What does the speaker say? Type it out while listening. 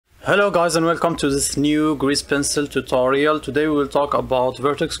Hello guys, and welcome to this new grease pencil tutorial. Today we will talk about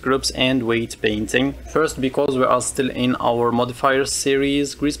vertex groups and weight painting. First, because we are still in our modifiers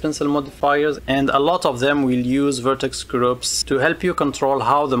series, grease pencil modifiers, and a lot of them will use vertex groups to help you control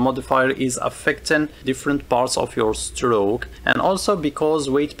how the modifier is affecting different parts of your stroke, and also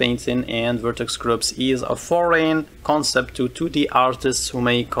because weight painting and vertex groups is a foreign concept to 2D artists who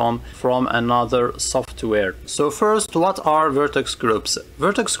may come from another software. So first, what are vertex groups?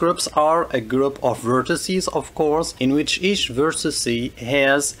 Vertex groups are a group of vertices, of course, in which each vertice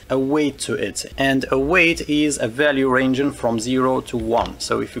has a weight to it, and a weight is a value ranging from 0 to 1.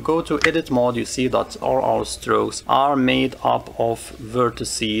 So if you go to edit mode, you see that all our strokes are made up of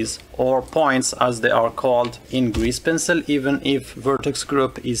vertices, or points as they are called in grease pencil, even if vertex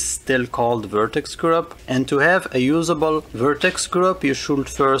group is still called vertex group. And to have a usable vertex group, you should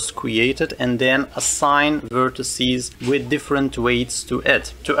first create it and then assign vertices with different weights to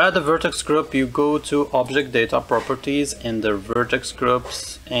it. To add a vertex group, you go to object data properties and the vertex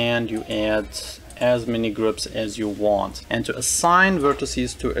groups, and you add as many groups as you want. And to assign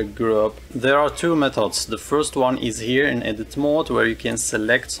vertices to a group, there are two methods. The first one is here in edit mode, where you can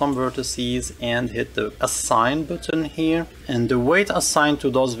select some vertices and hit the assign button here, and the weight assigned to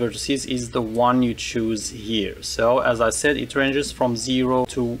those vertices is the one you choose here. So as I said, it ranges from 0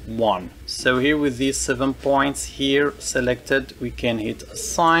 to 1. So here with these 7 points here selected, we can hit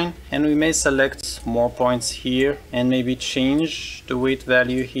assign, and we may select more points here and maybe change the weight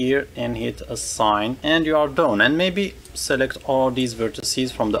value here and hit assign, and you are done. And maybe select all these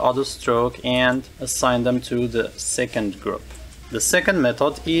vertices from the other stroke and assign them to the second group. The second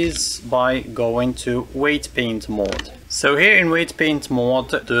method is by going to weight paint mode. So here in weight paint mode,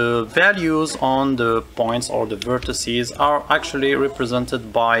 the values on the points or the vertices are actually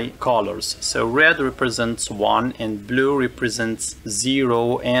represented by colors. So red represents 1 and blue represents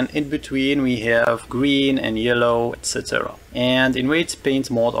 0, and in between we have green and yellow, etc. And in weight paint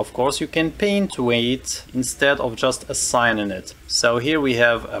mode, of course, you can paint weight instead of just assigning it. So here we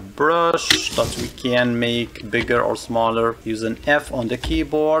have a brush that we can make bigger or smaller using F on the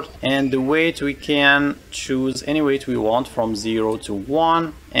keyboard, and the weight we can choose any weight we want from 0 to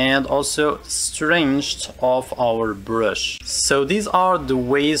 1, and also strength of our brush. So these are the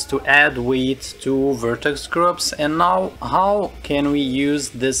ways to add weight to vertex groups. And now, how can we use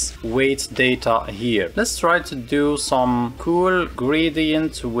this weight data here? Let's try to do some cool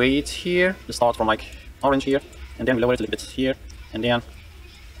gradient weight here. Let's start from like orange here, and then we lower it a little bit here, and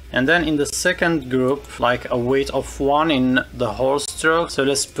then in the second group, like a weight of 1 in the whole stroke. So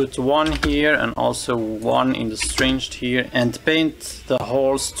let's put 1 here and also 1 in the strength here, and paint the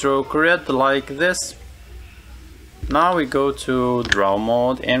whole stroke red like this. Now we go to draw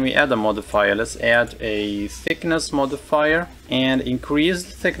mode and we add a modifier. Let's add a thickness modifier and increase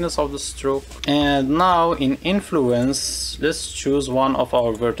the thickness of the stroke. And now in influence, let's choose one of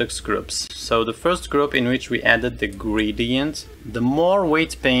our vertex groups. So the first group in which we added the gradient. The more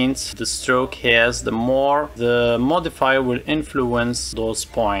weight paint the stroke has, the more the modifier will influence those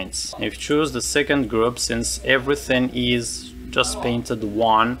points. If you choose the second group, since everything is just painted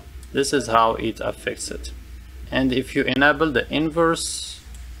 1, this is how it affects it. And if you enable the inverse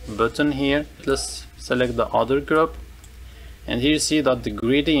button here, let's select the other group, and here you see that the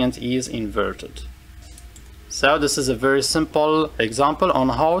gradient is inverted. So this is a very simple example on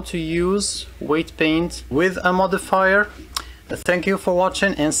how to use weight paint with a modifier. Thank you for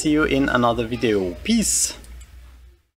watching, and see you in another video. Peace!